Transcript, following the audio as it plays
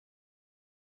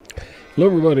Hello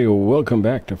everybody, welcome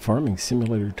back to Farming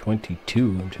Simulator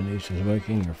 22. I'm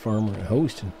TenaciousViking, your farmer and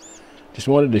host, and just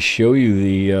wanted to show you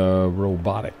the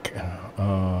robotic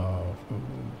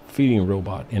feeding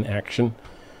robot in action.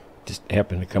 Just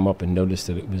happened to come up and notice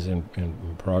that it was in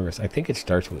progress. I think it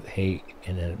starts with hay,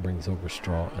 and then it brings over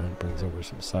straw, and then it brings over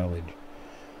some silage. I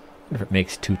wonder if it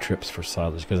makes 2 trips for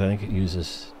silage, because I think it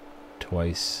uses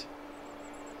twice.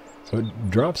 So it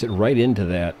drops it right into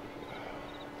that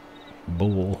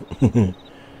bowl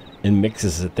and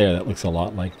mixes it there. That looks a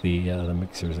lot like the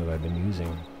mixers that I've been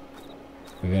using.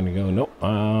 We're gonna go. Nope,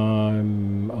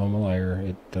 I'm a liar.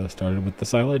 It started with the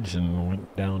silage and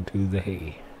went down to the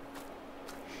hay.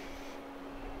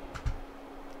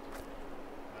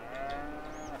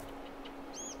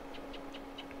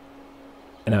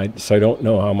 And so I don't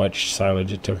know how much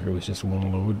silage it took. It was just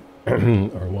one load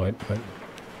or what. But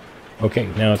okay,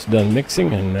 now it's done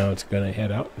mixing, and now it's gonna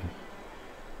head out and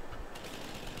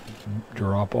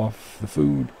drop off the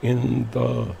food in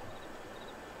the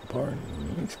barn.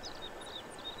 It's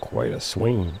quite a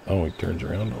swing. Oh, it turns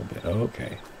around a little bit.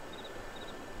 Okay.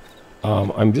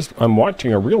 I'm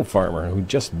watching a real farmer who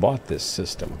just bought this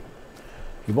system.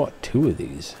 He bought 2 of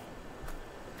these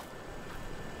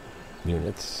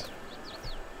units.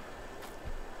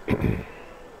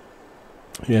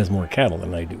 He has more cattle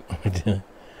than I do. I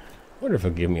wonder if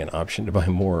he'll give me an option to buy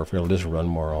more, or if he'll just run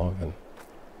more often.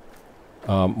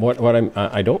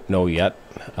 I don't know yet.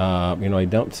 You know, I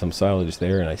dumped some silage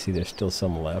there, and I see there's still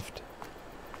some left.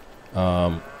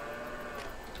 So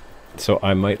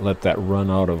I might let that run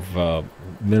out of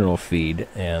mineral feed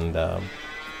and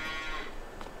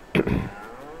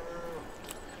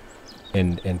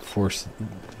and force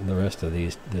the rest of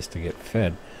this to get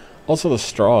fed. Also, the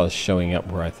straw is showing up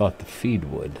where I thought the feed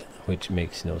would, which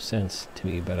makes no sense to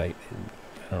me. But I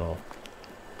don't know.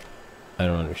 I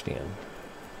don't understand.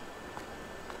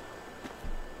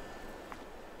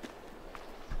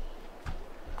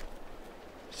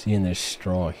 Seeing there's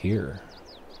straw here,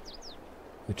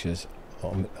 which is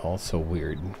also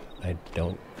weird. I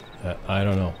don't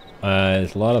know.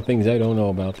 There's a lot of things I don't know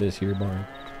about this here barn.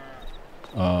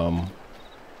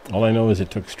 All I know is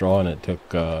it took straw and it took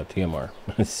TMR.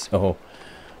 So,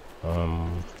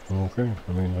 okay.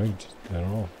 I mean, I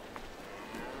don't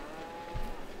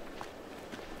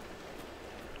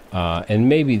know. And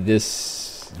maybe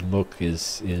this look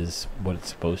is what it's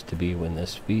supposed to be when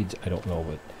this feeds. I don't know,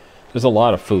 but there's a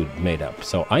lot of food made up.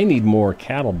 So I need more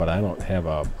cattle, but I don't have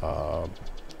a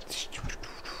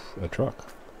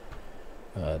truck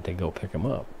to go pick them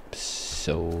up.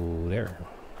 So there.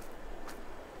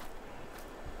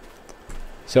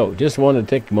 So just wanted to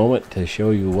take a moment to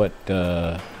show you what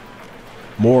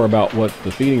more about what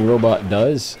the feeding robot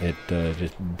does. It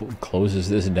just closes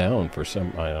this down for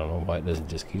some. I don't know why it doesn't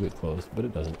just keep it closed, but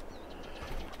it doesn't.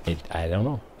 I don't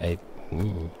know.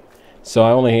 So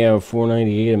I only have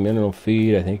 498 of mineral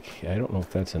feed. I don't know if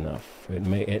that's enough. It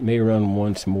may run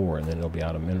once more, and then it'll be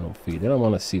out of mineral feed. Then I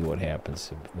want to see what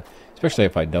happens, especially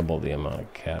if I double the amount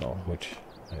of cattle, which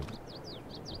I'm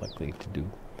likely to do.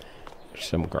 There's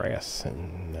some grass,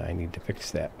 and I need to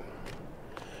fix that.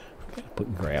 I'm gonna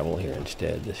put gravel here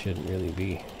instead. This shouldn't really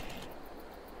be.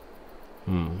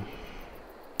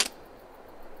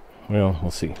 Well, we'll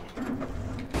see.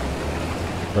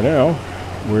 For now,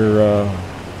 we're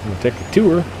going to take a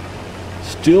tour.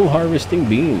 Still harvesting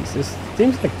beans. This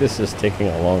seems like this is taking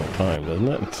a long time,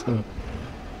 doesn't it?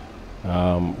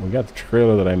 We got the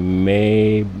trailer that I'm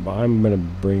going to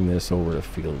bring this over to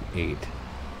field 8,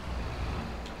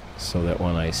 so that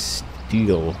when I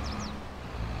steal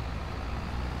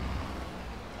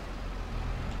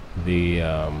the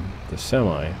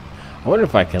semi, I wonder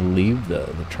if I can leave the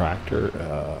tractor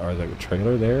or the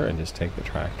trailer there and just take the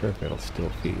tractor, if it'll still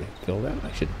fill that.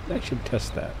 I should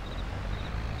test that.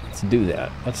 Let's do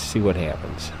that. Let's see what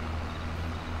happens.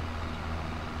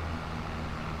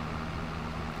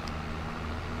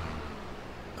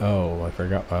 Oh, I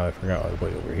forgot I was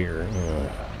way over here.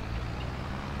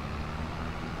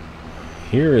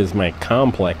 Here is my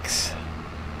complex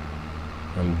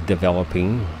I'm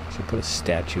developing. Should put a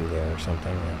statue there or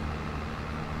something.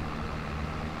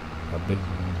 A big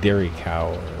dairy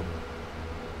cow, or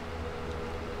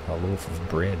a loaf of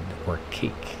bread, or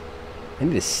cake. I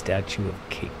need a statue of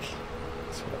cake.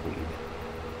 That's what I need.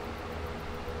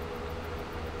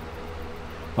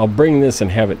 I'll bring this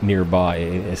and have it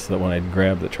nearby, so that when I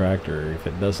grab the tractor, if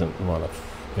it doesn't want to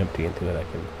empty into it, I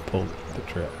can pull the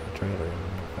trailer in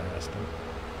fast.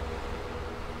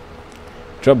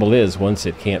 Trouble is, once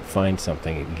it can't find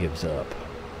something, it gives up.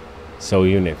 So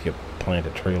even if you plant a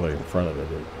trailer in front of it,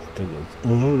 it goes,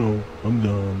 oh no, I'm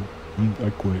done. I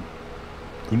quit.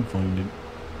 Couldn't find it.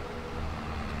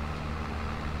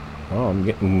 Oh, I'm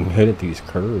getting good at these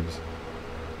curves.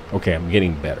 Okay, I'm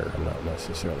getting better. I'm not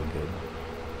necessarily good.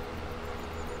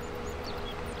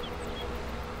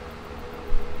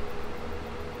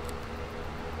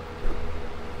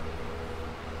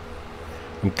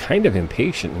 I'm kind of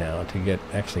impatient now to get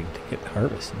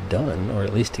harvest done, or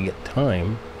at least to get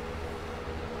time.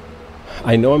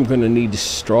 I know I'm going to need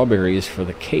strawberries for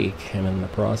the cake, and in the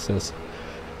process,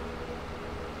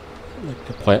 I'd like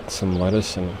to plant some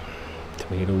lettuce and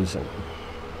tomatoes and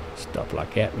stuff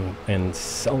like that, and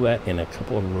sell that in a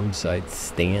couple of roadside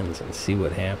stands and see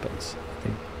what happens. I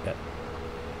think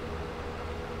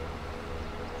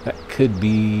that could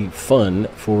be fun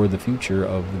for the future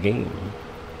of the game.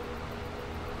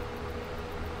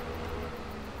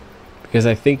 Because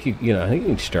I think I think you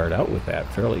can start out with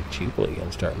that fairly cheaply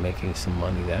and start making some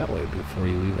money that way before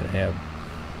you even have,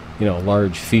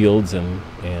 large fields and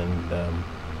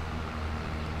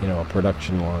a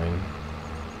production line.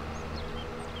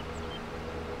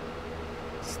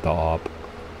 Stop.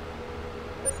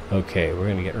 Okay, we're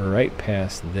gonna get right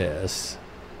past this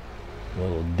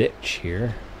little ditch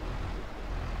here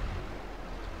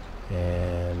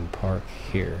and park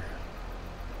here.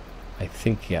 I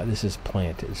think, yeah, this is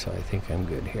planted, so I think I'm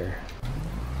good here.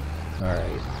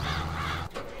 Alright.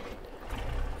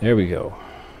 There we go.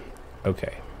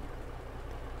 Okay.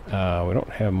 We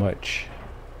don't have much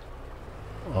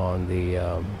on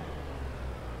the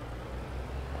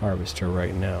harvester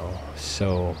right now,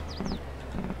 so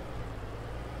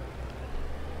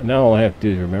now all I have to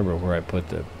do is remember where I put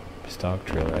the stock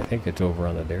trailer. I think it's over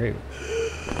on the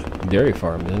dairy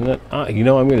farm, isn't it? I'm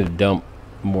going to dump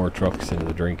more trucks into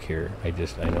the drink here. I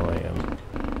know I am.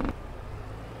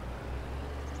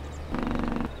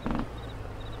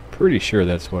 Pretty sure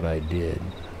that's what I did.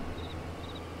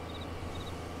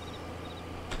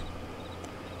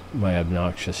 My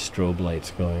obnoxious strobe lights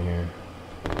going here.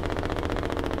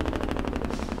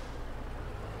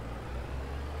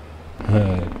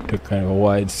 Took kind of a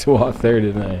wide swath there,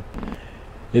 didn't I?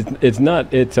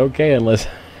 It's okay unless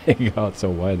I go out so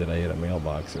wide that I hit a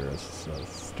mailbox or a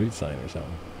street sign or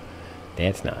something.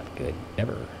 That's not good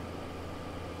ever.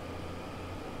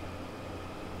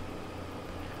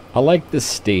 I like this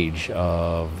stage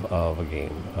of a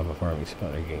game, of a farming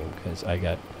simulator game, because I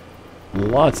got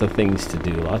lots of things to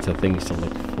do, lots of things to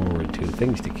look forward to,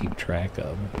 things to keep track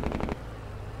of.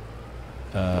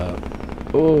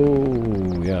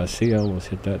 Oh, yeah, see, I almost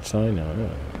hit that sign now.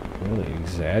 Yeah, really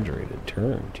exaggerated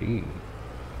turn, gee.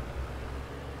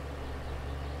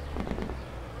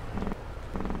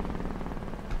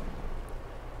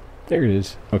 There it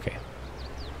is. Okay.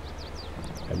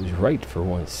 I was right for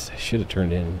once. I should have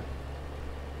turned in.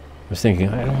 I was thinking,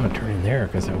 I don't want to turn in there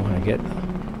because I want to get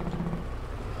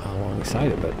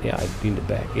alongside it. But yeah, I need to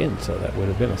back in, so that would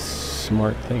have been a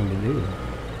smart thing to do.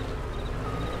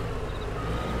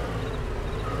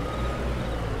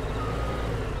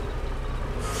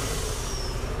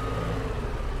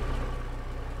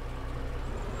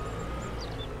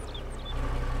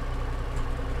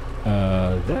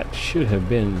 That should have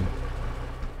been...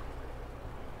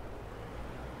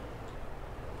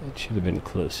 That should have been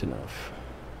close enough.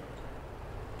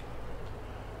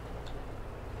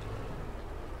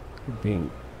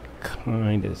 Being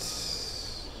kind of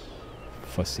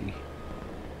fussy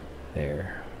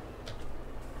there.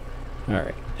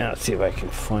 Alright, now let's see if I can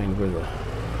find where the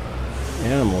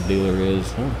animal dealer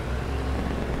is, huh?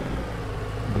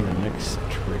 Be the next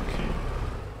trick.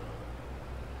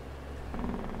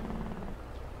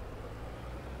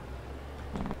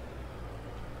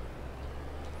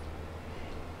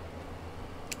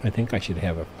 I think I should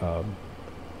have a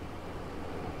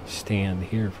stand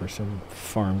here for some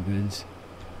farm goods.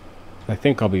 I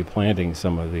think I'll be planting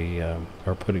some of the,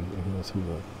 or putting some of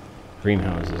the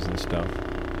greenhouses and stuff.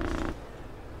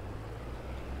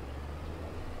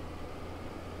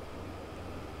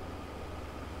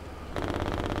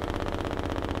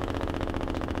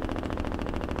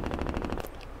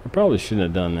 I probably shouldn't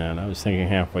have done that. I was thinking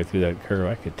halfway through that curve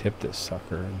I could tip this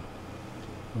sucker and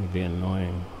it would be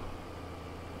annoying.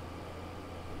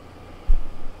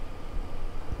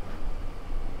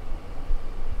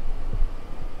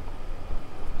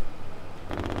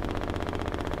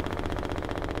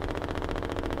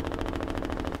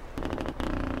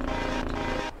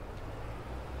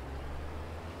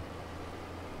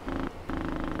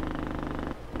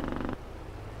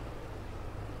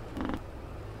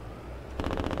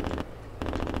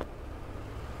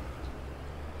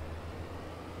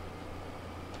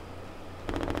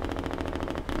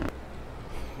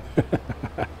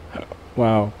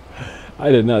 Wow,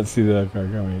 I did not see that car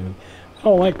coming in. I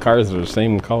don't like cars that are the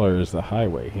same color as the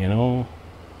highway, you know?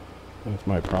 That's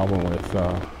my problem with,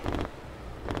 oh,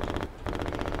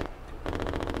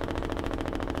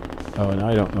 and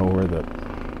I don't know where the,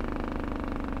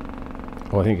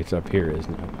 oh, I think it's up here,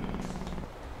 isn't it?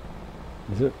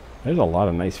 Is it? There's a lot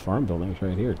of nice farm buildings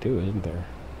right here, too, isn't there?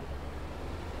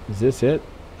 Is this it?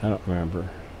 I don't remember.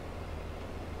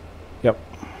 Yep.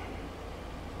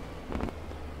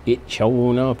 It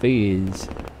sure enough is.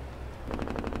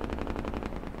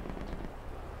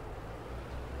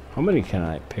 How many can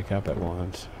I pick up at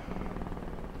once?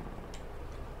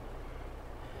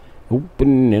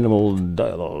 Open animal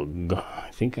dialogue. I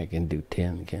think I can do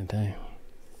 10, can't I?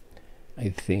 I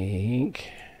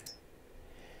think.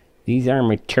 These are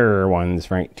mature ones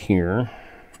right here.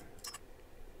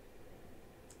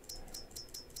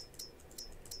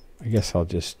 I guess I'll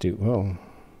just do, well, how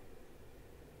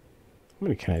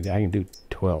many can I do? I can do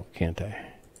 12, can't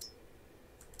I?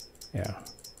 Yeah.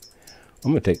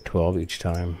 I'm going to take 12 each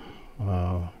time.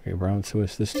 Okay, brown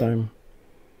Swiss this time.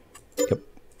 Yep.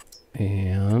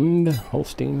 And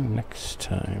Holstein next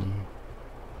time.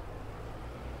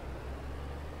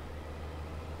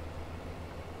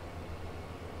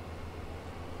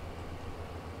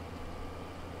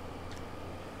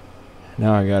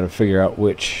 Now I got to figure out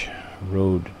which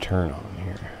road to turn on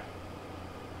here.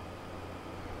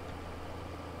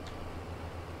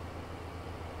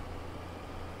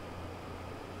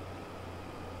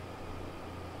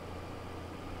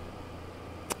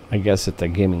 I guess it's a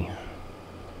gimme.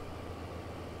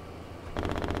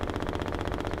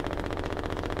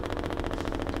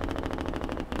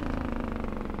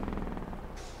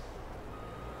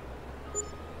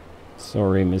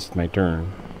 Sorry, missed my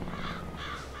turn.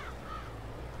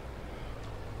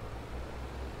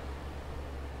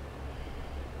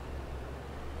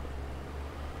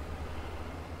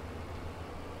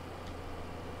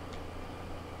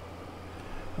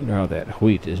 I wonder how that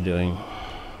wheat is doing.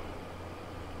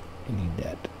 I need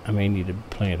that. I may need to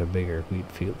plant a bigger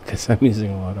wheat field because I'm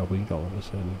using a lot of wheat all of a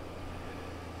sudden.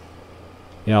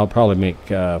 Yeah, I'll probably make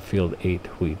field 8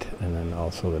 wheat and then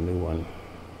also the new one,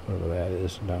 whatever that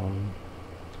is,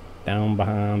 down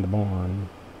behind the barn.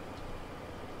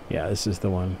 Yeah, this is the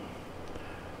one.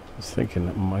 I was thinking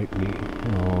it might be.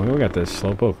 Oh, we got this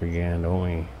slowpoke again, don't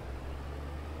we?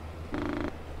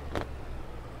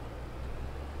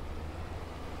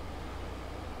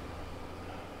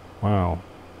 Wow.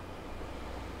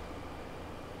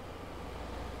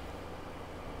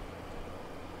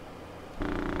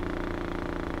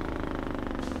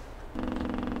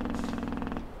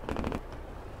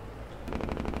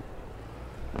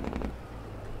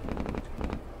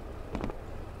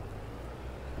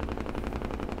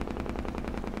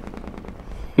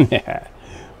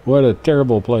 What a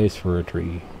terrible place for a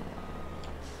tree.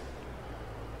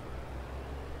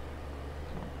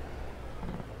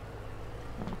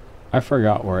 I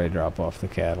forgot where I drop off the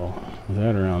cattle. Is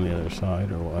that around the other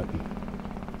side or what?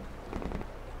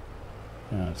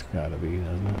 Yeah, it's gotta be,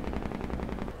 doesn't it?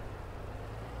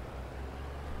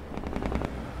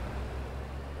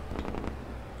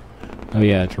 Oh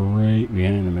yeah, it's right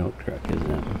behind the milk truck,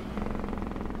 isn't it?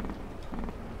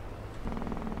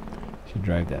 Should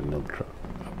drive that milk truck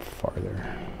up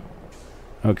farther.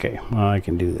 Okay, well, I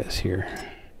can do this here.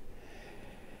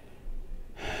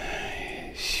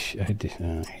 I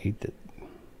hate that.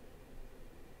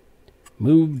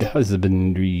 Moved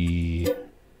husbandry.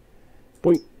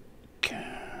 Boink.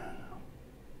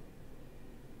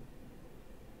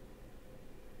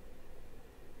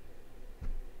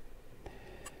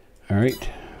 All right,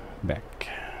 back.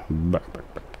 I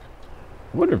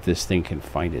wonder if this thing can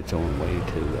find its own way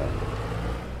to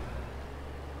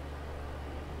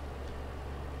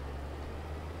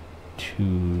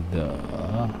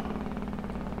the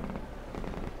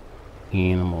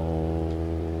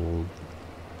animal.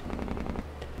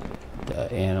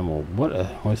 The animal.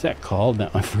 What's that called now?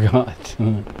 I forgot.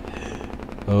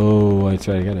 Oh, that's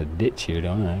right. I got a ditch here,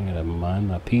 don't I? I gotta mind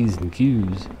my P's and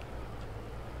Q's.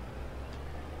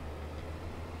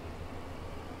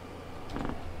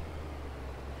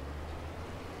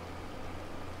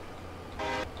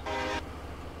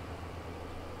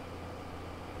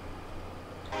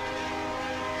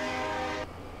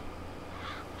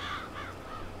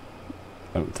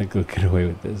 I don't think I'll get away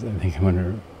with this. I think I'm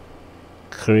gonna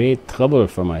create trouble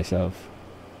for myself.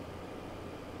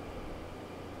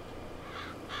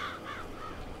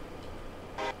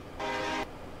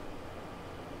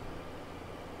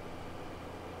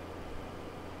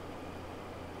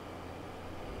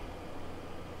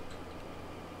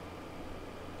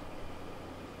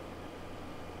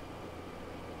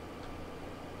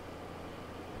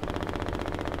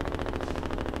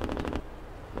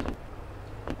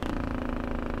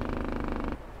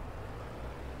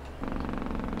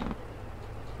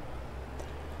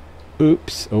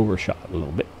 Oops, overshot a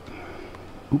little bit.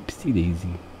 Oopsie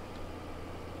daisy.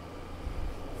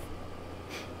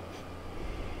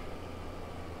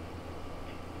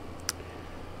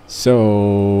 So,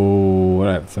 what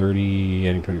I have 30,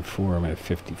 adding 34, I'm at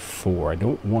 54. I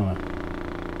don't want to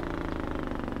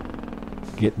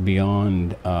get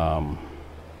beyond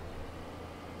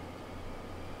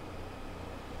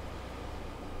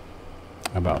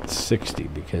about 60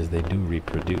 because they do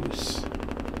reproduce.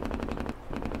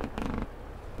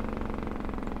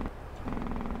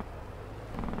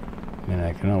 And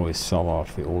I can always sell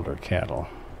off the older cattle.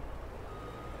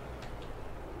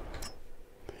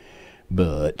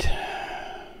 But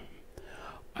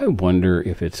I wonder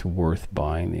if it's worth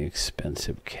buying the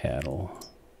expensive cattle.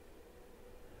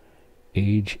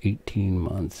 Age 18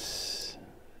 months,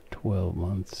 12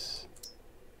 months,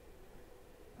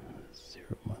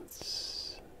 0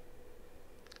 months.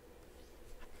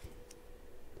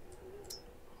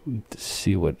 To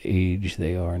see what age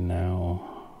they are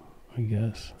now, I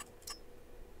guess.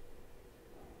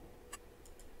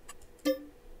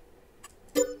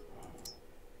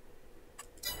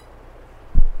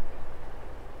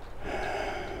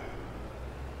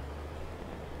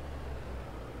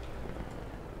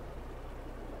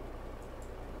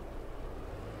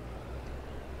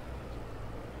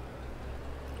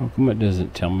 How come it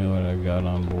doesn't tell me what I've got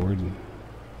on board?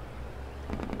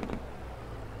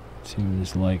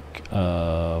 Seems like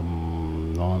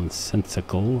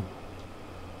nonsensical.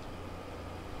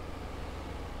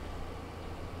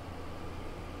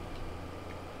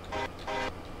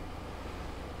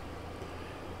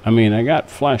 I mean, I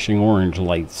got flashing orange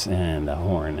lights and a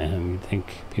horn, and you'd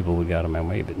think people would get out of my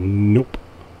way, but nope.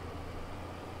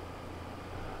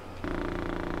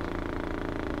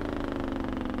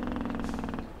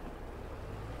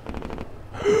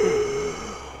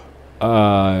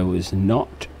 I was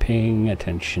not paying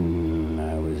attention.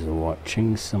 I was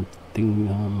watching something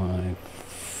on my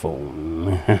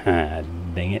phone.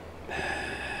 Dang it.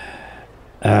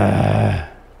 I'm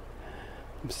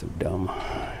so dumb.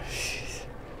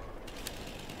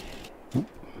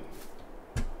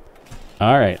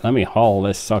 Alright, let me haul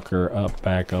this sucker up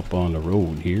back up on the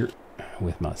road here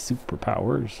with my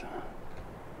superpowers.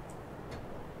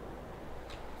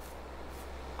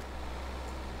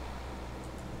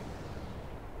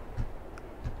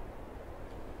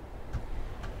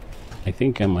 I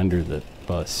think I'm under the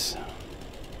bus.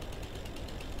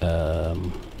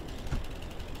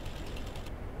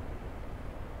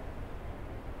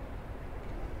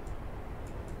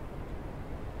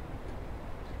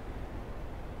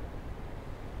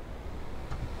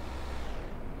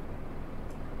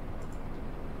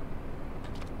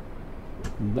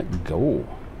 Let go.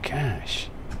 Gosh.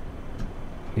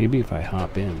 Maybe if I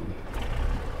hop in.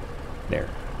 There.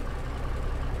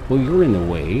 Well, you're in the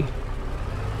way.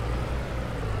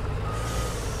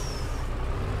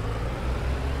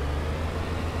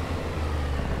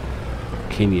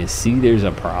 Can you see there's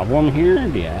a problem here?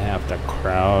 Do you have to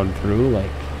crowd through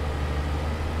like...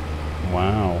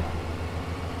 Wow.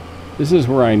 This is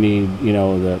where I need, you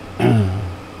know, the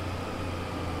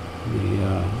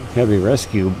heavy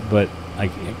rescue, but I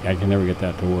can never get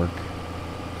that to work.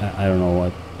 I don't know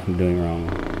what I'm doing wrong.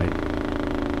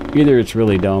 Either it's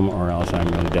really dumb or else I'm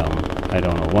really dumb. I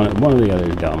don't know. One or the other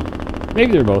is dumb.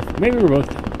 Maybe they're both. Maybe we're both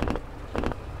dumb.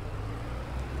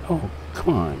 Oh,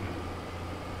 come on.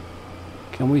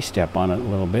 Can we step on it a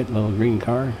little bit, little green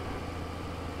car?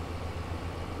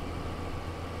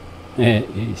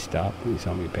 He stopped. He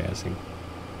saw me passing.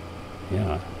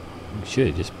 Yeah, you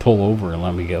should just pull over and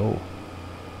let me go.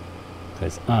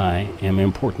 Because I am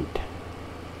important.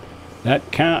 That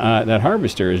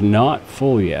harvester is not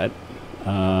full yet.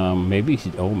 Maybe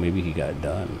he got it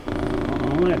done.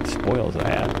 That spoils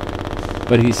that.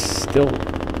 But he's still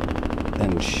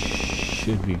then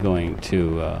should be going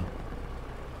to.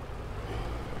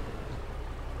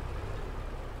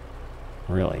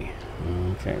 Really?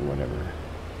 Okay, whatever.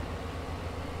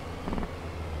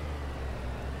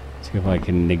 See if I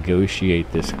can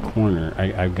negotiate this corner.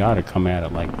 I've got to come at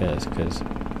it like this because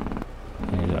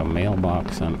there's a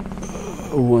mailbox on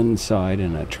one side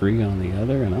and a tree on the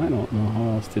other, and I don't know how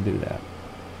else to do that.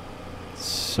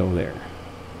 So there.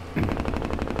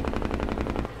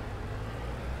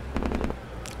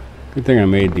 Good thing I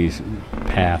made these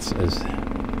paths as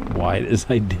wide as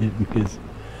I did because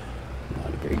I'm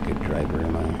not a very good driver,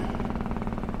 am I?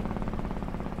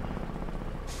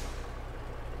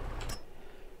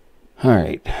 All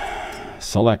right,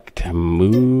 select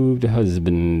move to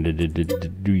husband.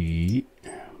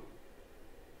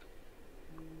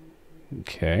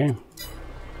 Okay.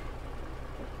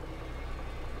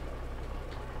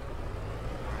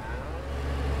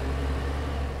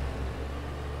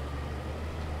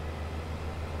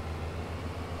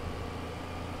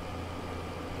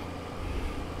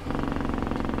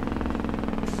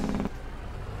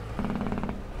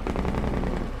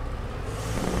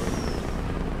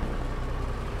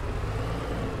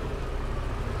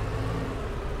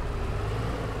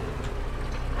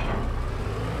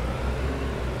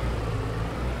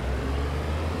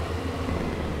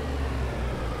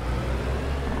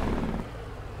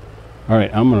 All right,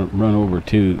 I'm going to run over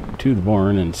to the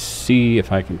barn and see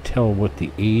if I can tell what the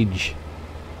age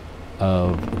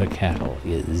of the cattle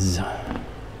is. I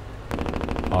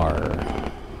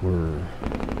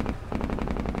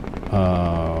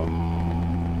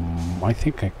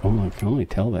think I can only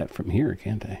tell that from here,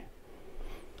 can't I?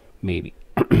 Maybe.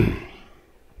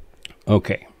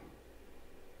 Okay.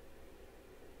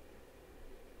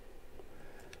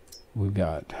 We've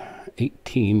got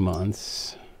 18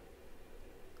 months.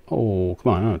 Oh,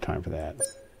 come on, I don't have time for that.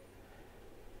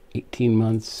 18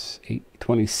 months,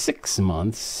 26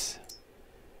 months.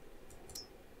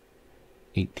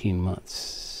 18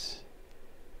 months.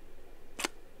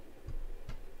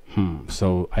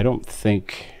 So I don't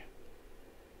think,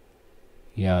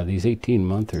 yeah, these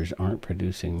 18-monthers aren't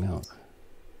producing milk.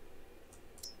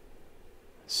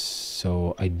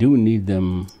 So I do need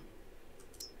them.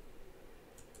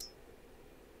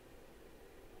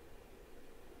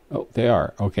 Oh, they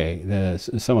are. Okay,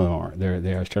 some of them are.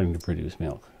 They are starting to produce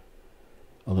milk.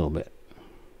 A little bit.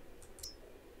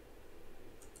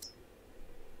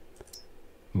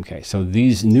 Okay, so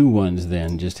these new ones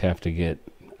then just have to get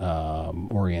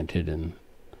oriented and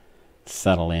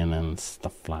settle in and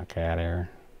stuff like that there.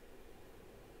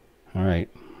 All right.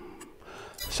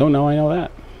 So now I know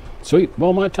that. Sweet.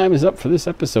 Well, my time is up for this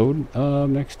episode.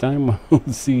 Next time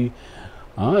we'll see.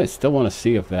 I still want to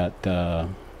see if that...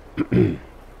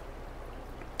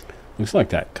 looks like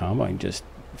that combine just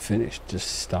finished,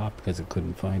 just stopped because it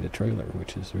couldn't find a trailer,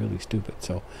 which is really stupid.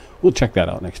 So we'll check that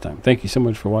out next time. Thank you so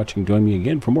much for watching. Join me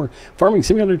again for more Farming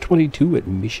Simulator 22 at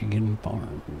Michigan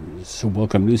Farms. So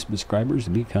welcome new subscribers.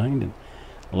 Be kind and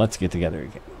let's get together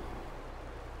again.